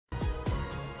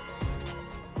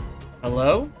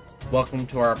Hello, welcome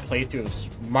to our playthrough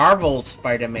of Marvel's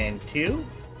Spider-Man 2,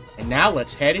 and now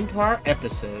let's head into our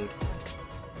episode.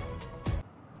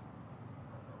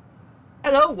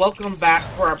 Hello, welcome back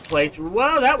for our playthrough.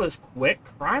 Well, that was quick.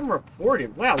 Crime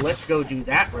reported. Well, let's go do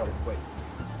that real quick.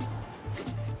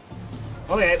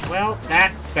 Okay, well,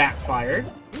 that backfired.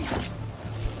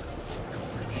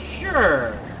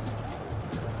 Sure.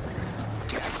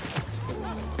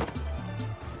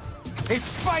 It's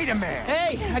Spider-Man!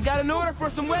 Hey, I got an order for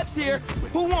some webs here.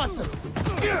 Who wants them?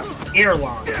 Ear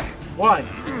long. 1,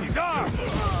 He's armed!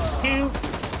 2, 3,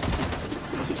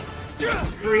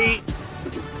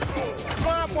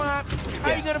 Womp womp.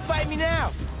 How you gonna fight me now?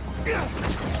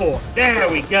 4. There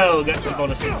we go. Got the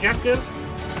bonus objective.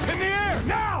 In the air,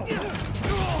 now!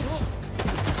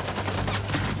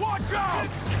 Watch out!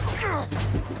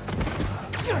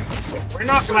 We're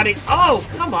not letting. Oh,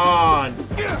 come on.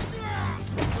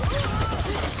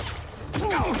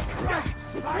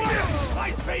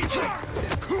 My favorite!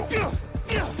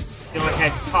 Go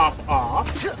ahead, top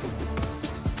off.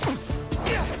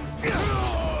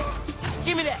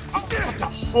 Give me that. Oh, you have to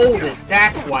hold it.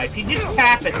 That's why. If you just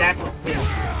tap it, that's what.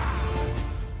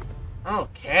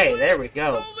 Okay, there we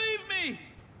go. Don't leave me!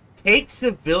 Take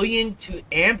civilian to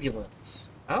ambulance.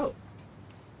 Oh.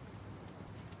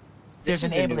 There's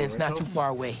an This is a new ambulance not too Rico. far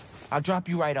away. I'll drop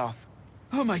you right off.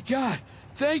 Oh my god,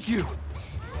 thank you!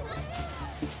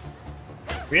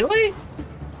 Really?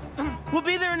 We'll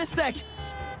be there in a sec.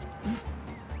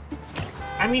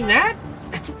 I mean, that.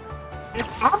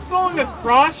 If I'm going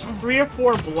across 3 or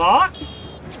 4 blocks,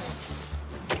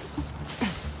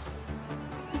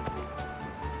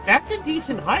 that's a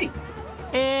decent height.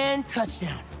 And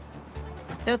touchdown.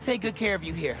 They'll take good care of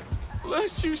you here.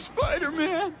 Bless you,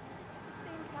 Spider-Man!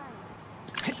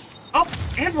 Oh,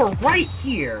 and we're right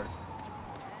here.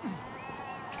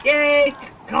 Yay!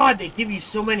 God, they give you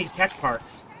so many tech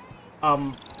parts.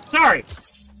 Sorry.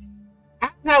 As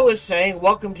I was saying,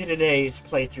 welcome to today's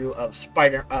playthrough of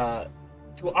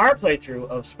to our playthrough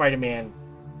of Spider-Man,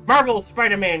 Marvel's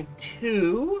Spider-Man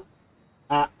 2.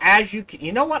 As you can,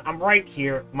 you know what? I'm right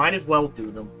here. Might as well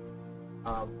do them.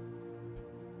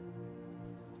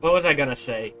 What was I gonna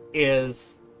say?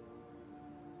 Is,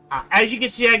 as you can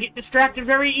see, I get distracted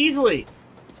very easily.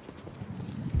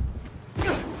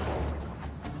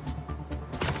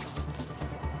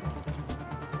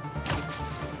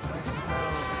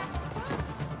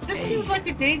 This seems like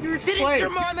a dangerous Didn't place. your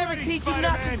mom ever teach you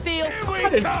not to steal?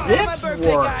 What is My this birthday,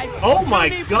 war? guys. Oh my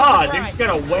Give me god, a they're just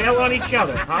gonna wail on each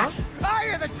other, huh?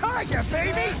 Fire the target,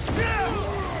 baby!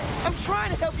 I'm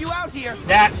trying to help you out here.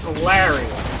 That's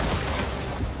hilarious.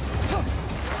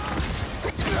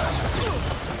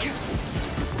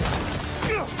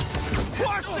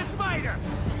 Squash the spider!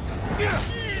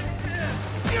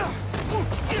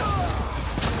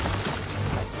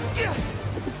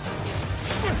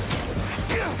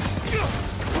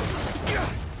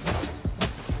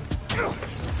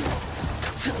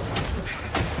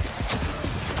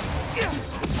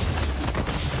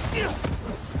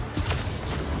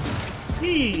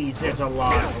 Jeez, there's a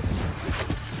lot.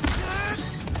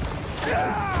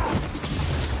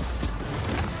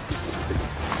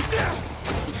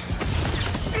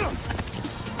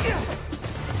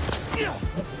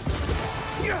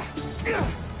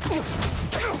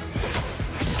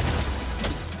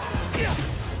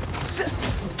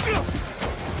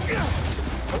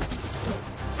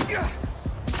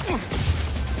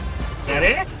 That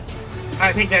it?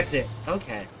 I think that's it.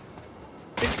 Okay.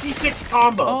 66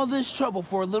 combo. All this trouble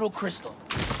for a little crystal.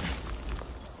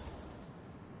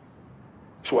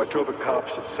 So I tell the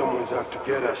cops that someone's out to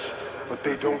get us, but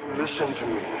they don't listen to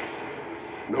me.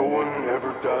 No one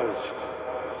ever does.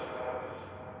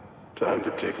 Time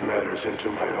to take matters into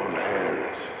my own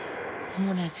hands. I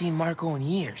haven't seen Marco in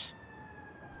years.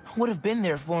 I would have been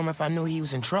there for him if I knew he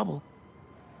was in trouble.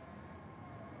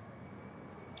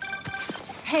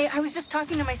 Hey, I was just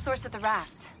talking to my source at the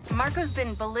raft. Marco's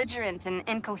been belligerent and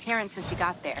incoherent since he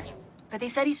got there. But they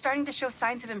said he's starting to show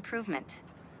signs of improvement.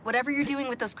 Whatever you're doing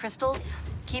with those crystals,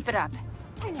 keep it up.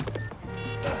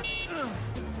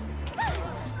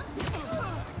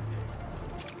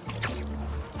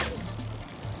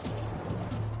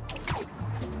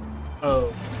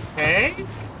 Okay.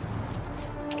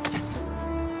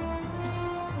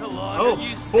 Oh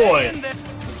boy.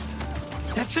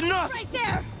 That's enough! Right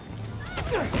there!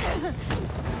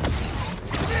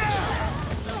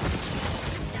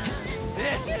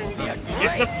 This will be a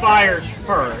Get the fires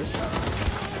first.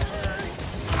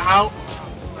 Ow.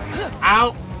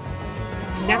 Ow.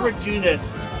 Never do this.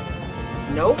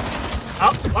 Nope.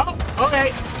 Oh,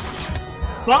 okay.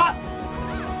 But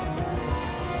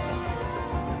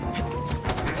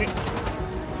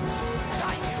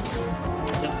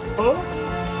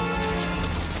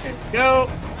There we go.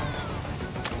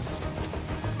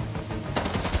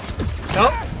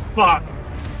 Nope. Fuck.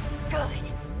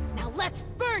 Good. Now let's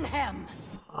burn him.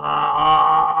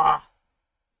 Ah.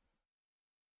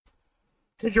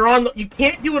 Because you're on the, you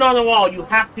can't do it on the wall. You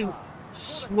have to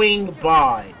swing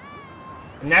by.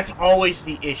 And that's always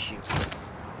the issue.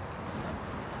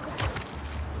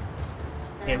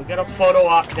 Okay, we got a photo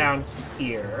op down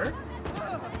here.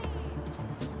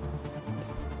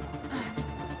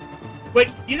 Wait,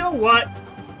 you know what?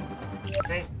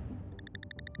 Okay.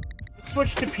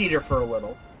 Switch to Peter for a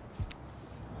little.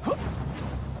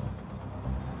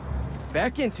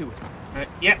 Back into it.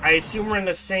 Yeah, I assume we're in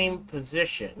the same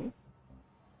position.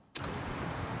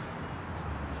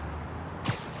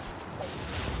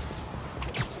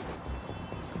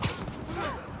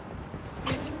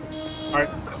 Are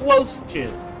close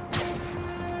to.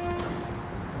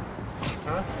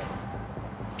 Huh?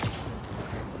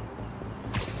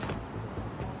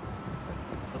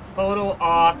 The photo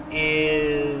op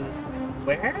is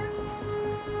where?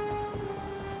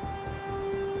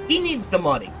 He needs the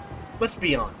money. Let's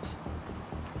be honest.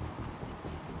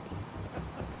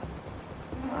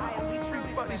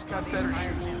 Buddy's got better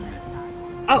shoes.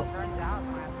 Oh.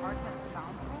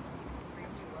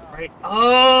 Right.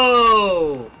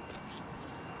 Oh.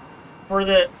 For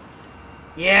the...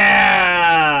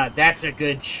 Yeah, that's a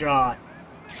good shot.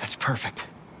 That's perfect.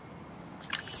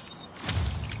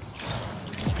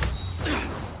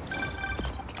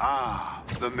 Ah,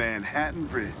 the Manhattan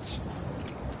Bridge.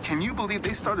 Can you believe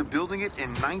they started building it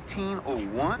in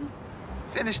 1901?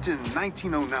 Finished in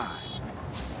 1909.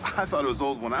 I thought it was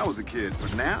old when I was a kid,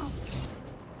 but now,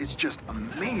 it's just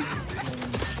amazing.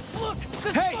 Look,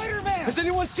 hey, Spider-Man! Has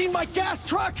anyone seen my gas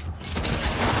truck?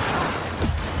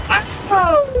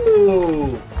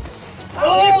 Oh!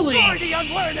 Holy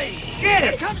unworthy!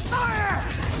 shit! Come fire!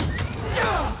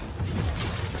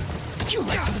 You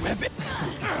like to rip it?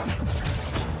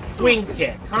 Swing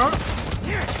kick, huh?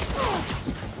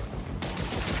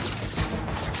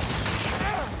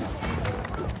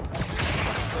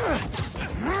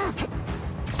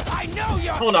 I know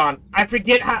you're... Hold on, I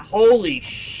forget how... Holy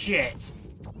shit.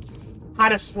 How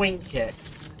to swing kick.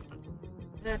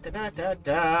 Da, da, da, da,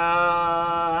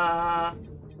 da.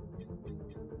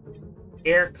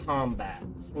 Air combat.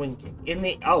 Swing kick. In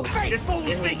the... Oh, it's just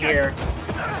in the air.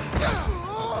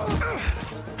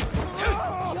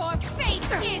 Your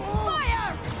face is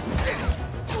fire!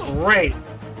 Great.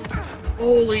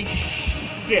 Holy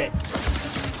shit.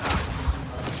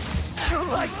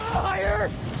 like fire!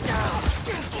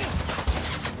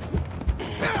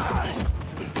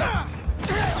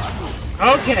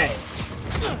 Okay.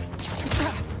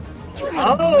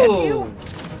 Oh.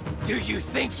 Do you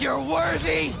think you're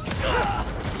worthy?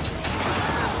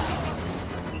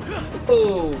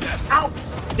 Oh. Ow.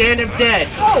 Stand him dead.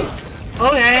 Oh.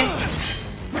 Okay.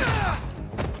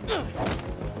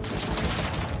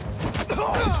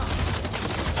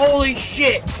 Holy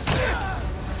shit.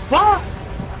 Fuck.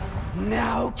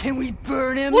 Now can we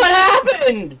burn him? What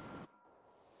happened?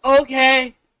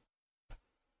 Okay.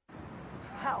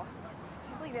 Wow. I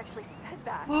can't believe you actually said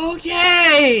that.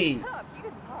 Okay. Shut up, you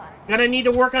did not. Gonna need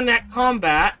to work on that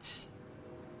combat.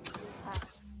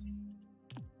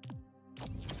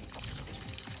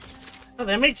 Oh,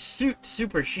 that makes suit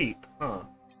super cheap, huh?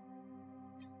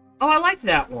 Oh, I like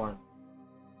that one.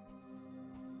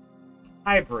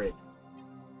 Hybrid.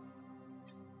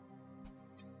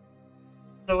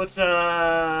 So it's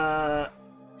Oh,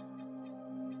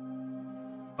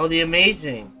 the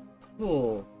Amazing.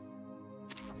 Cool.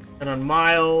 And on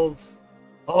Miles.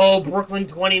 Oh, Brooklyn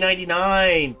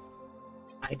 2099.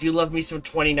 I do love me some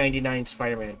 2099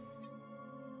 Spider-Man.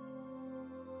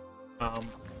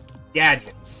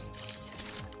 Gadgets.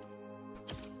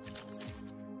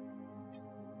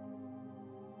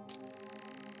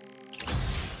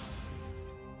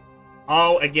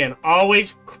 Oh, again,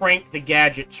 always crank the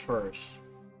gadgets first.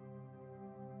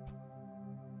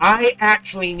 I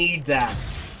actually need that,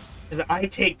 because I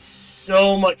take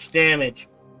so much damage.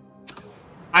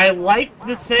 I like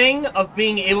the thing of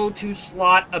being able to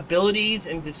slot abilities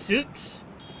into suits,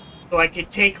 so I could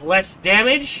take less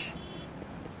damage.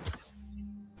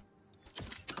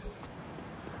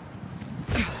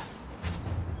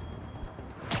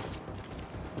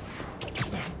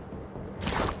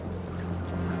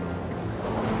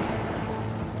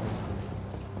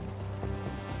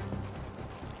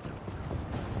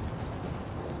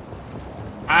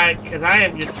 Because I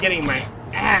am just getting my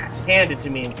ass handed to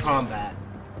me in combat.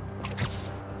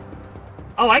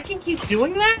 Oh, I can keep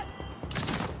doing that?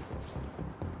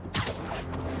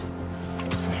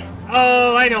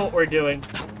 Oh, I know what we're doing.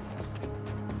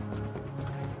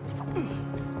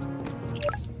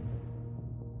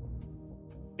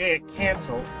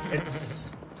 cancel. It's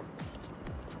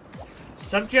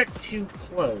subject to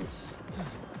close.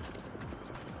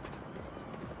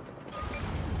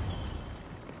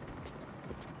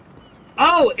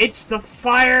 Oh, it's the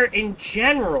fire in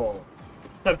general.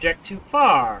 Subject to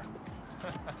far.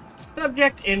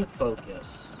 Subject in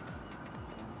focus.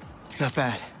 Not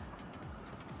bad.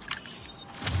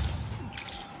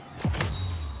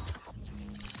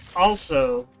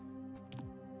 Also,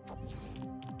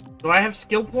 do I have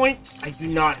skill points? I do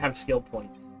not have skill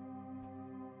points.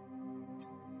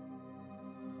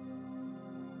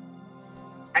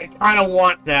 I kind of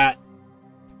want that.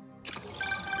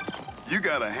 You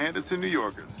gotta hand it to New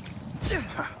Yorkers.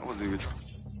 I wasn't even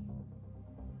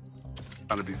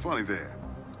trying to be funny there.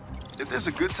 If there's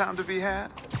a good time to be had,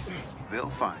 they'll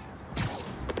find it.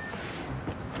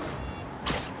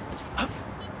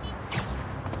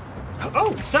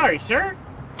 Oh, sorry, sir.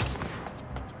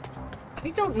 I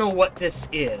don't know what this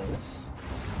is.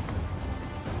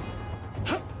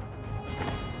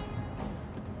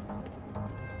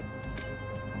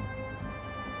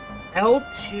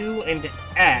 L2 and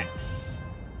X.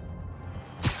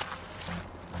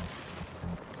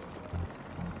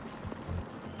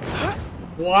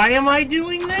 Why am I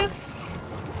doing this?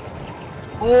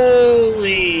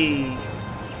 Holy...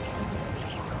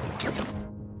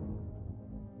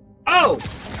 Oh!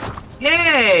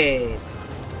 Yay!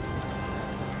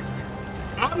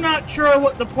 I'm not sure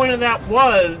what the point of that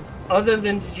was, other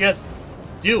than to just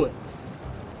do it.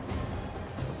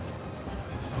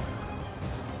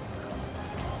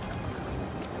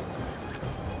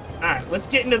 Alright, let's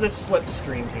get into the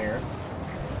slipstream here.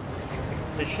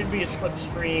 There should be a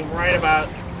slipstream right about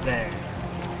there.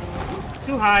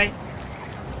 Too high.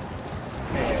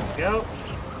 There we go.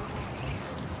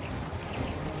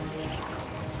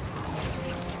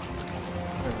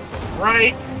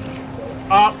 Right,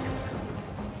 go up.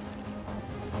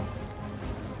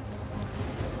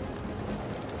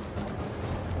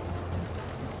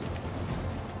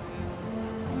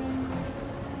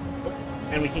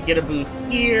 And we can get a boost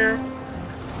here.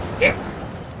 Yeah.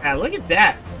 Ah, look at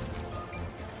that.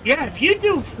 Yeah, if you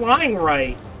do flying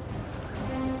right.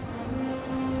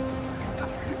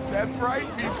 That's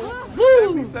right, people.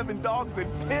 Woo! 77 dogs in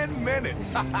 10 minutes.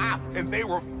 And they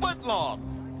were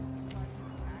footlongs.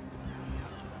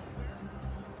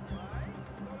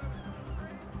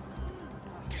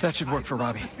 That should work for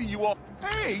Robbie. See you all.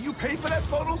 Hey, you paid for that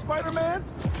photo, Spider-Man?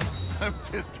 I'm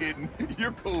just kidding.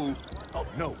 You're cool. Oh,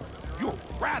 no. You're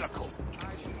radical.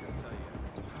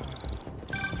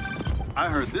 I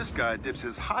heard this guy dips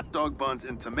his hot dog buns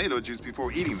in tomato juice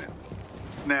before eating them.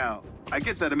 Now, I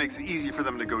get that it makes it easy for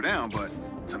them to go down, but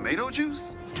tomato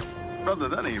juice? Brother,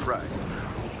 that ain't right.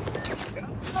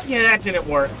 Yeah, that didn't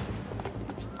work.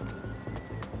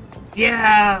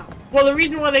 Yeah. Well, the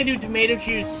reason why they do tomato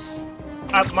juice,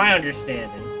 my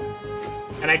understanding,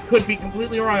 and I could be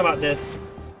completely wrong about this,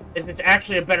 is it's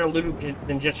actually a better lubricant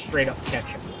than just straight up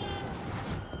ketchup.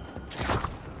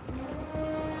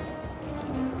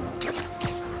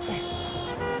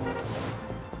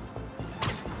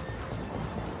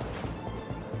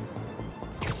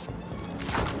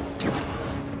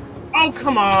 Oh,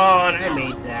 come on! I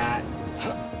made that.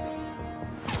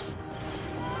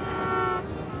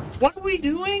 What are we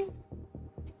doing?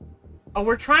 Oh,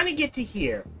 we're trying to get to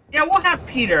here. Yeah, we'll have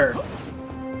Peter.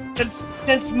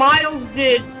 Since Miles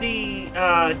did the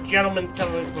gentleman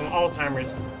suffering from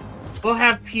Alzheimer's, we'll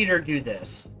have Peter do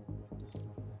this.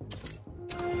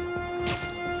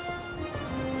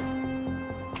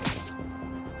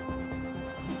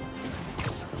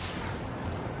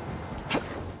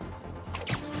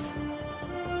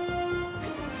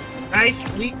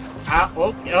 Nice, sweet.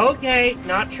 Okay,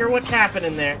 not sure what's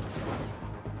happening there.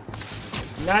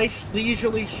 Nice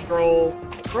leisurely stroll.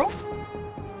 Stroll?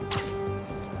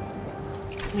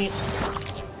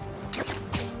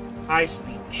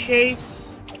 High-speed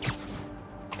chase.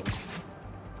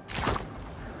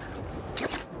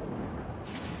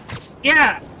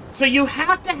 Yeah, so you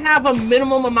have to have a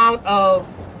minimum amount of...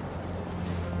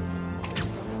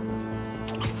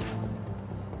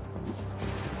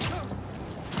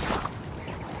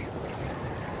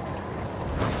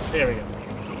 There we go.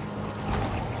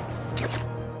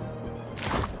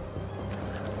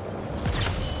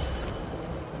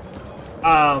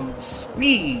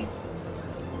 Speed.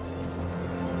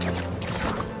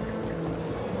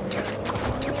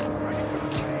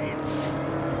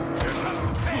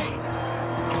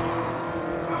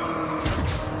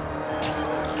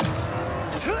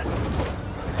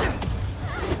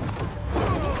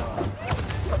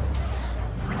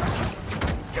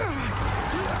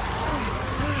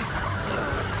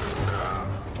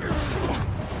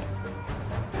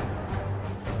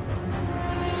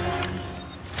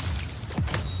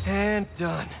 And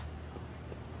done.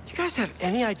 You guys have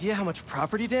any idea how much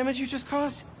property damage you just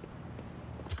caused?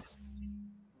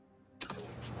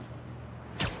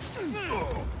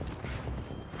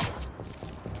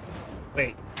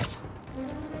 Wait.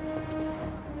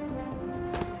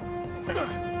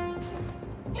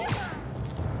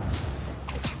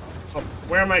 Oh,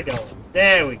 where am I going?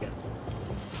 There we go.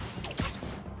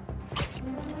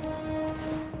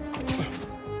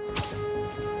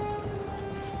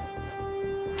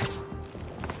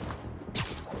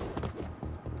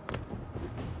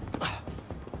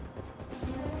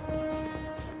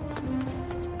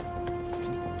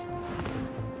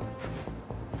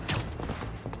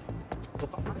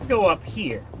 Go up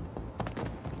here.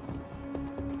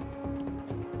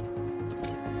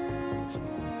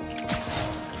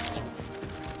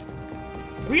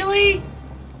 Really?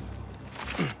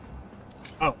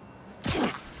 Oh.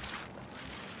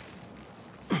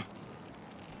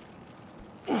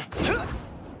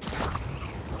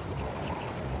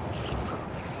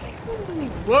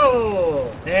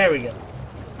 Whoa! There we go.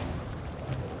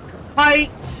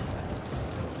 Fight!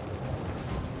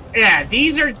 Yeah,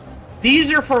 these are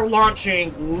for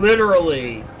launching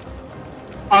literally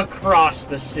across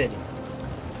the city.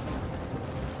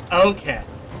 Okay.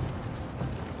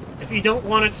 If you don't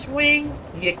want to swing,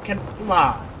 you can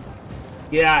fly.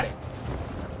 Got it.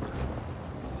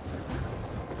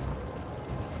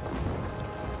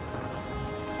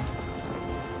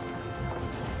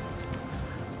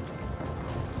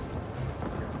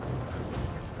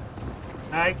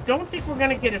 I don't think we're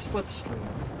gonna get a slipstream.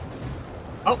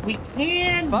 Oh, we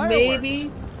can, Fireworks.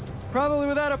 maybe. Probably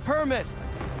without a permit.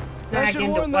 I Back should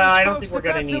into, warn well, those I don't folks think we're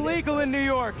that gonna that's need illegal in New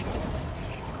York.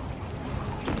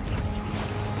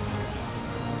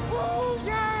 Oh,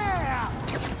 yeah!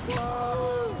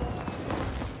 Woo!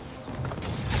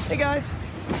 Hey guys,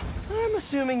 I'm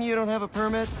assuming you don't have a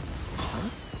permit.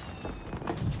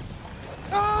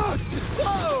 Oh!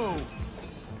 Whoa!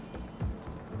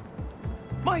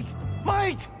 Mike!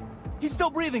 Mike! He's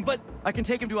still breathing, but I can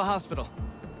take him to a hospital.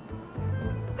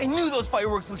 I knew those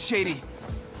fireworks looked shady.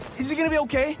 Is he gonna be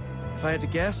okay? If I had to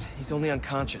guess, he's only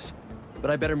unconscious. But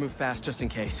I better move fast just in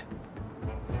case.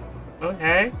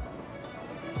 Okay.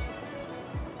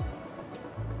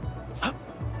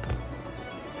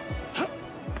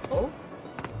 Oh.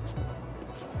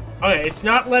 Okay, it's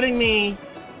not letting me.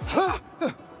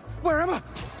 Where am I?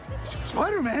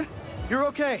 Spider-Man? You're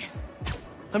okay.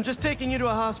 I'm just taking you to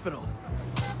a hospital.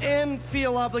 And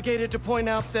feel obligated to point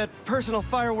out that personal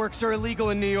fireworks are illegal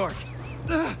in New York.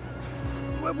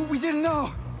 We didn't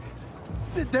know.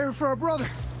 They're for our brother,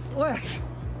 Lex.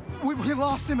 We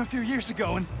lost him a few years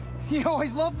ago, and he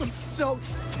always loved them. So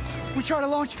we try to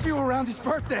launch a few around his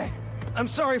birthday. I'm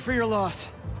sorry for your loss.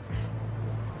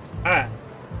 Ah.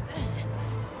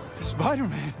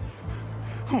 Spider-Man?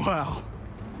 Wow.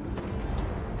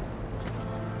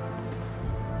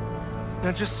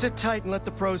 Now just sit tight and let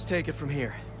the pros take it from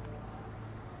here.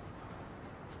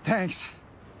 Thanks.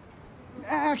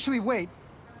 Actually, wait.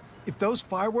 If those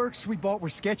fireworks we bought were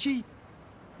sketchy,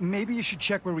 maybe you should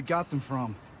check where we got them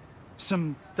from.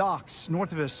 Some docks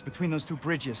north of us between those two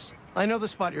bridges. I know the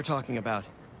spot you're talking about.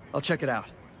 I'll check it out.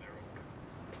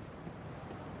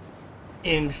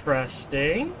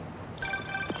 Interesting.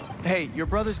 Hey, your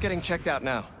brother's getting checked out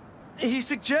now. He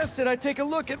suggested I take a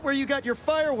look at where you got your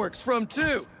fireworks from,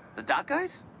 too. The dock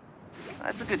guys?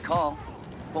 That's a good call.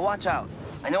 But watch out.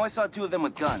 I know I saw two of them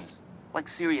with guns. Like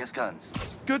serious guns.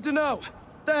 Good to know.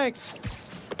 Thanks.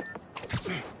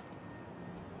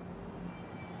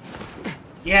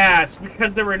 Yes,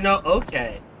 because there were no...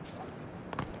 Okay.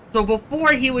 So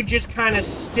before he would just kind of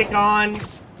stick on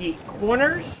the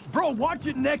corners? Bro, watch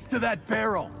it next to that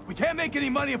barrel. We can't make any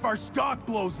money if our stock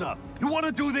blows up. You want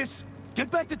to do this?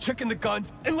 Get back to checking the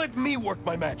guns and let me work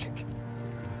my magic.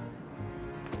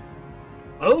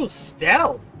 Oh,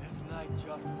 stealth. This night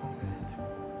just won't end.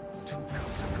 2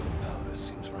 cups of gunpowder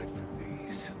seems right for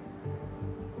these.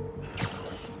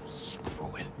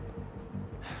 Screw it.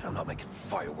 I'm not making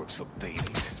fireworks for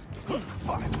babies.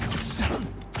 5 cups.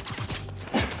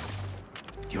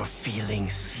 You're feeling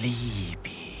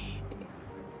sleepy.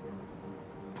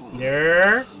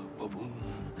 There. Ba-boom,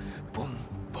 boom,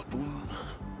 ba-boom,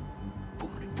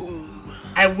 boom-de-boom.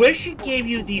 I wish it gave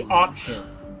you the option.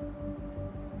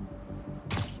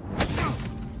 I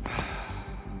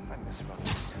miss running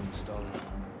Tombstone.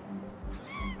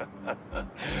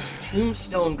 It's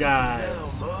Tombstone guy.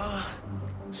 Selma,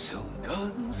 some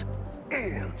guns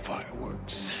and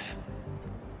fireworks.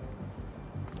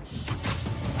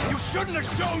 You shouldn't have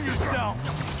shown yourself!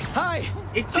 Hi!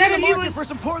 It I'm said in the he market was... for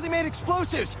some poorly made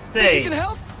explosives. Hey. Think you can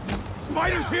help?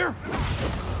 Spider's here!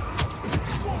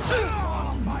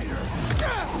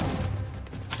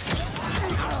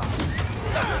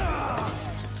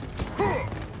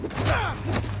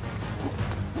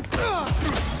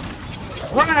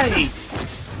 Right!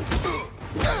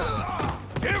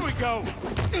 Here we go!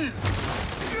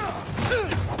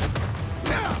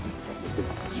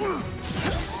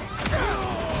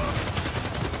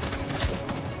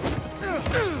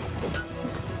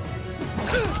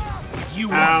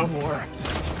 You Ow. want more?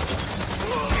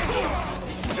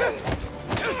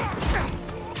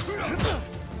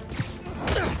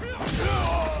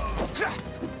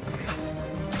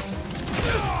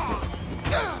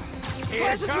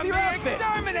 Here come the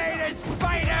exterminators,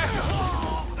 Spider!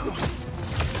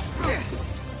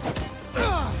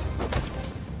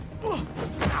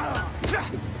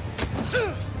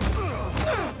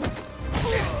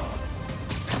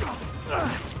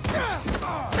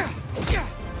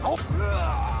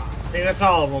 I think that's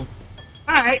all of them.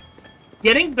 Alright.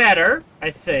 Getting better, I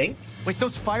think. Wait,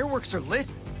 those fireworks are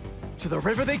lit? To the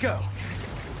river they go.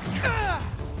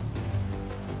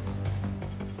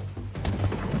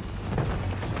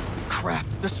 Crap,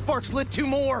 the sparks lit 2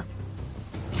 more.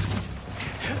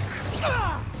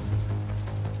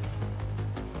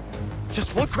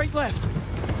 Just 1 crate left.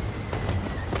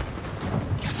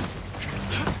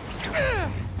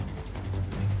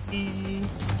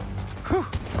 Whew.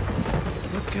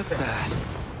 Look at that.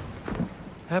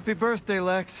 Happy birthday,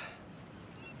 Lex.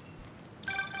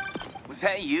 Was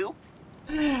that you?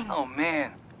 Oh,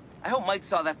 man. I hope Mike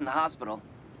saw that from the hospital.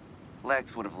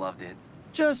 Lex would have loved it.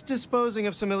 Just disposing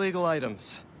of some illegal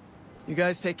items. You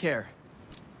guys take care.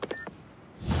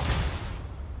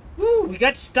 Woo, we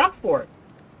got stuff for it.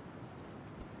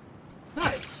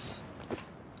 Nice.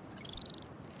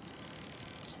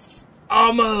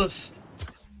 Almost.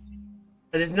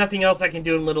 But there's nothing else I can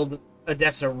do in Little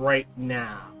Odessa right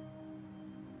now.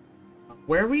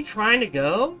 Where are we trying to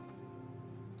go?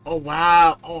 Oh,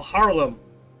 wow. Oh, Harlem.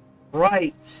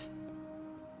 Right.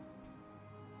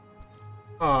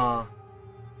 Huh.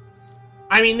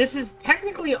 I mean, this is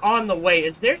technically on the way.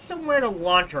 Is there somewhere to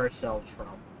launch ourselves from?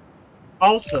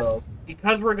 Also,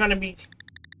 because we're gonna be...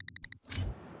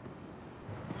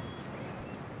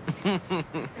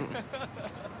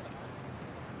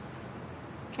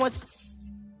 What?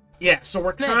 Yeah, so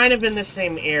we're kind of in the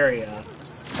same area.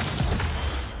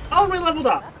 Oh, we leveled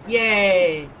up!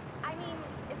 Yay! I mean,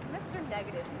 if Mr.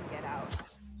 Negative can get out.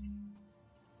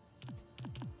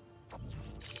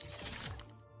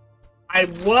 I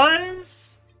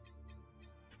was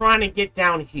trying to get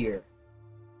down here.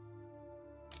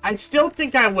 I still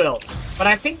think I will, but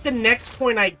I think the next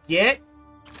point I get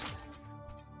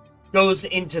goes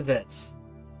into this.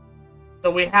 So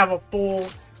we have a full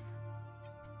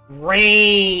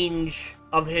range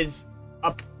of his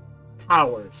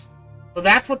powers. So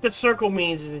that's what the circle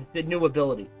means, is the new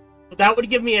ability. So that would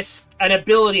give me an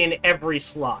ability in every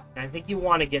slot. And I think you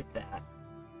want to get that.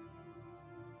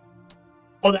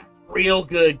 Oh, that's real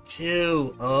good,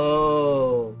 too.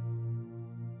 Oh.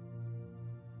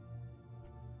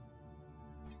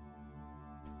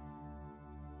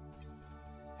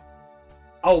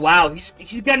 Oh, wow.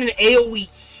 He's got an AoE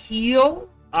heal?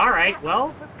 Alright,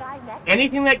 well.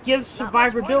 Anything that gives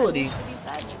survivability.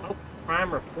 Oh,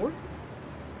 crime report?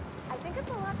 I think it's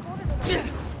a lot colder than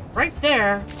Right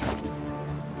there.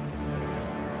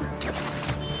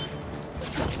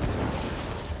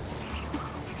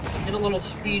 Get a little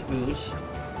speed boost.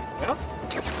 Yep.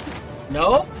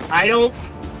 No, I don't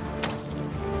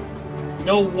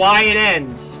know why it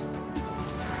ends.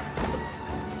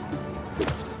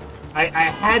 I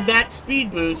had that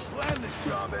speed boost. Plan this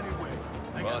job anyway.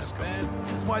 Man.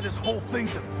 That's why this whole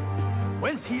thing's a...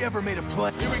 When's he ever made a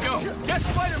plan? Here we go. Get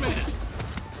Spider-Man!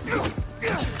 We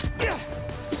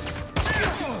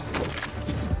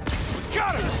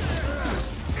got him!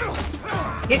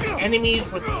 Hit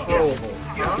enemies with throwables.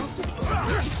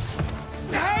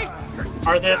 Hey!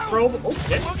 Are there throwables? Oh,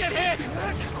 shit. We'll get hit!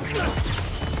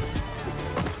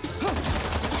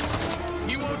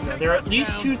 There are at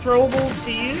least 2 throwables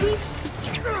to use?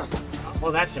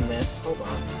 Oh, that's a miss. Hold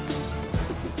on.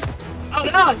 Oh,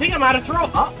 no, I think I'm out of throw.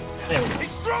 Oh, there we go.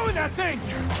 He's throwing that thing!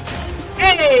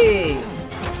 Hey!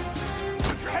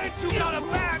 Your head shoots out a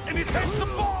bat and it hits the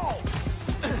ball!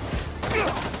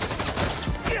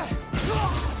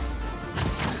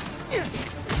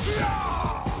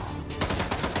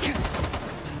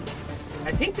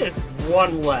 I think there's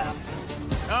 1 left.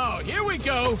 Oh, here we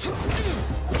go!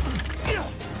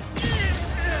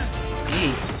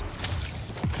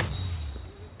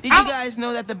 Did you guys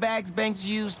know that the bags banks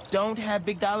use don't have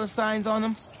big dollar signs on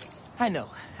them? I know.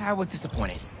 I was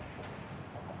disappointed.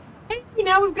 Hey, Hey,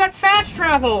 now we've got fast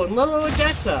travel in Little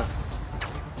Odessa.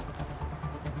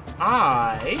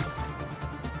 I'm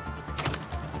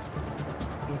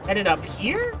headed up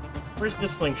here? Where's the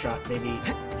slingshot, baby?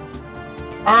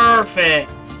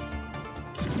 Perfect!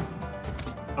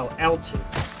 Oh, L2.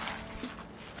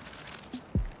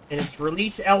 And it's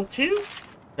release L2?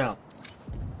 No.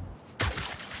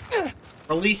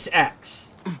 Release X.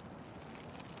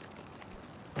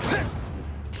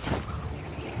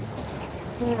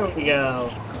 There we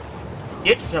go.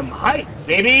 Get some height,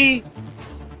 baby!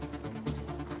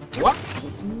 What?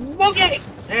 Okay!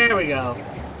 There we go.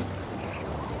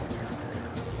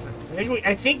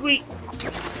 I think we...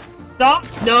 Stop!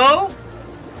 No!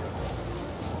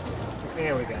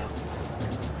 There we go.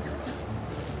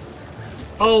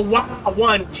 Oh, wow.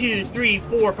 1, 2, 3,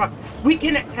 4, 5. We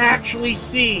can actually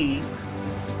see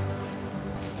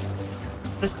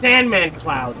the Sandman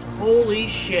clouds. Holy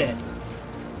shit.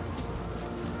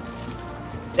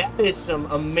 That is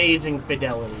some amazing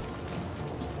fidelity.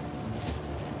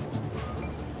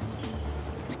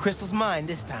 The crystal's mine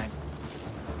this time.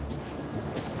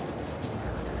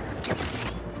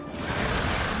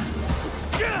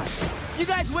 You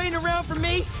guys waiting around for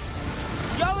me?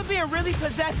 Y'all are being really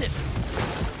possessive.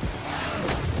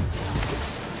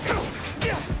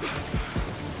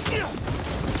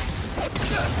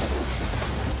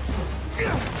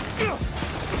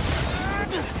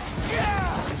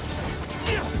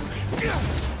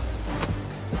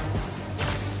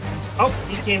 Oh,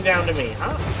 he came down to me,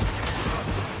 huh?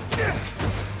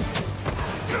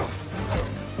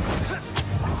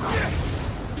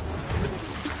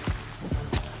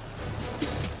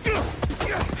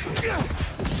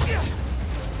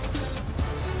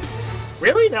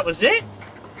 Really? That was it?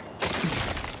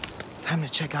 Time to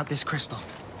check out this crystal.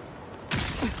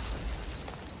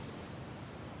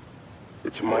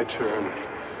 It's my turn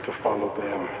to follow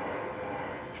them.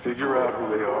 Figure out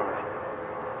who they are.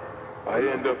 I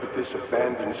end up at this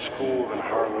abandoned school in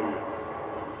Harlem.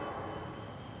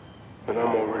 And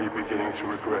I'm already beginning to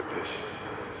regret this.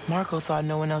 Marco thought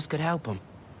no one else could help him.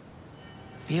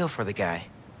 Feel for the guy.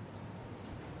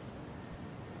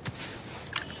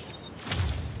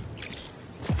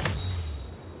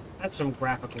 That's some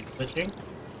graphical glitching.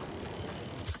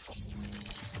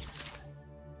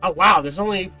 Oh wow, there's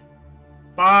only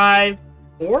 5,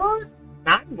 4,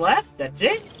 9 left? That's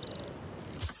it?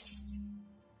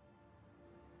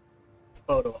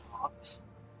 Photo ops.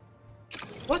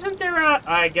 Wasn't there a...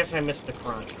 I guess I missed the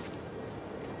crime.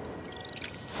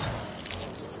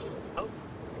 Oh.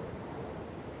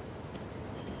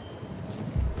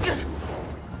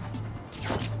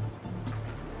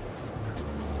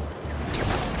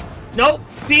 Nope.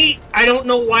 See, I don't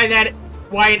know why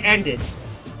it ended.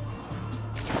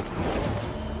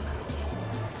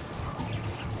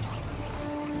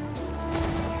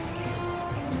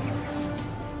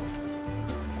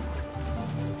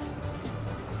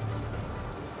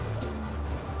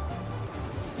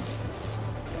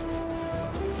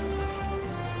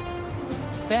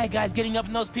 Bad guys getting up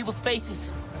in those people's faces.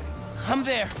 I'm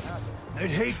there. I'd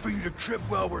hate for you to trip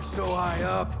while we're so high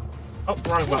up. Oh,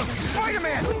 wrong button.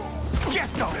 Spider-Man! Get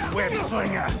the web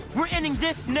slinger! We're ending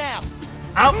this now.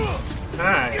 Out.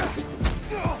 Alright.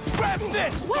 Grab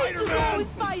this, Spider-Man!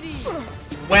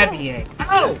 Spidey! Web yank.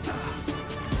 Oh!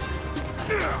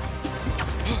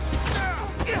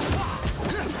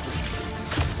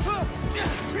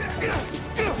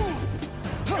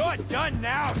 You're done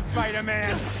now,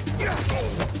 Spider-Man!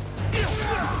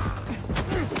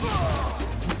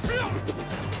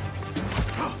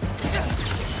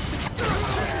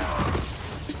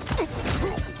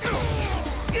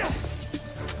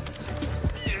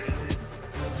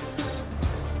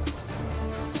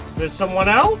 There's someone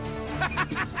else?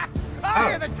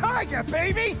 Eye of the tiger,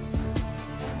 baby!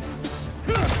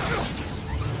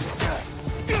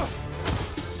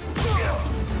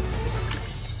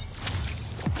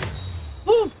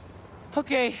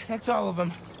 Okay, that's all of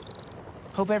them.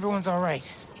 Hope everyone's all right.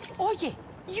 Oye,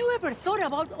 you ever thought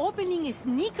about opening a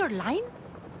sneaker line?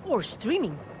 Or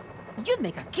streaming? You'd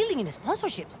make a killing in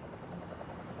sponsorships.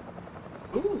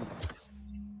 Ooh.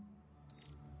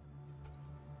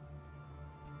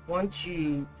 1,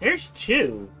 2... There's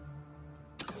 2.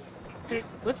 Okay,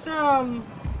 let's,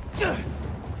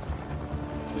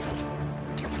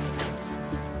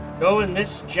 go in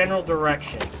this general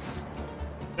direction.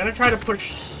 I'm gonna try to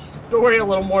push story a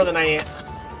little more than I am.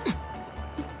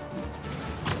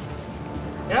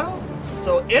 Yeah?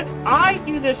 So if I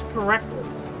do this correctly...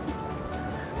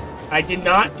 I did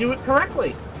not do it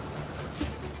correctly.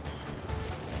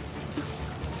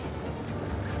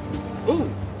 Ooh.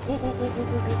 Ooh.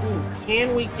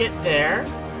 Can we get there?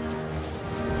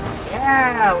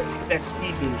 Yeah, let's get that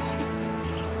speed boost.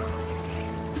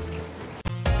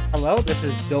 Hello, this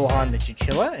is Gohan the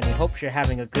Chinchilla, and we hope you're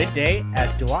having a good day,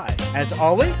 as do I. As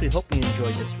always, we hope you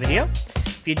enjoyed this video.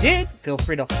 If you did, feel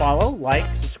free to follow, like,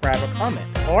 subscribe, or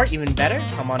comment. Or even better,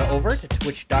 come on over to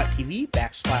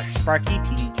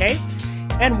twitch.tv/SparkyTDK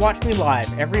and watch me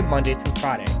live every Monday through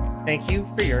Friday. Thank you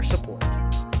for your support.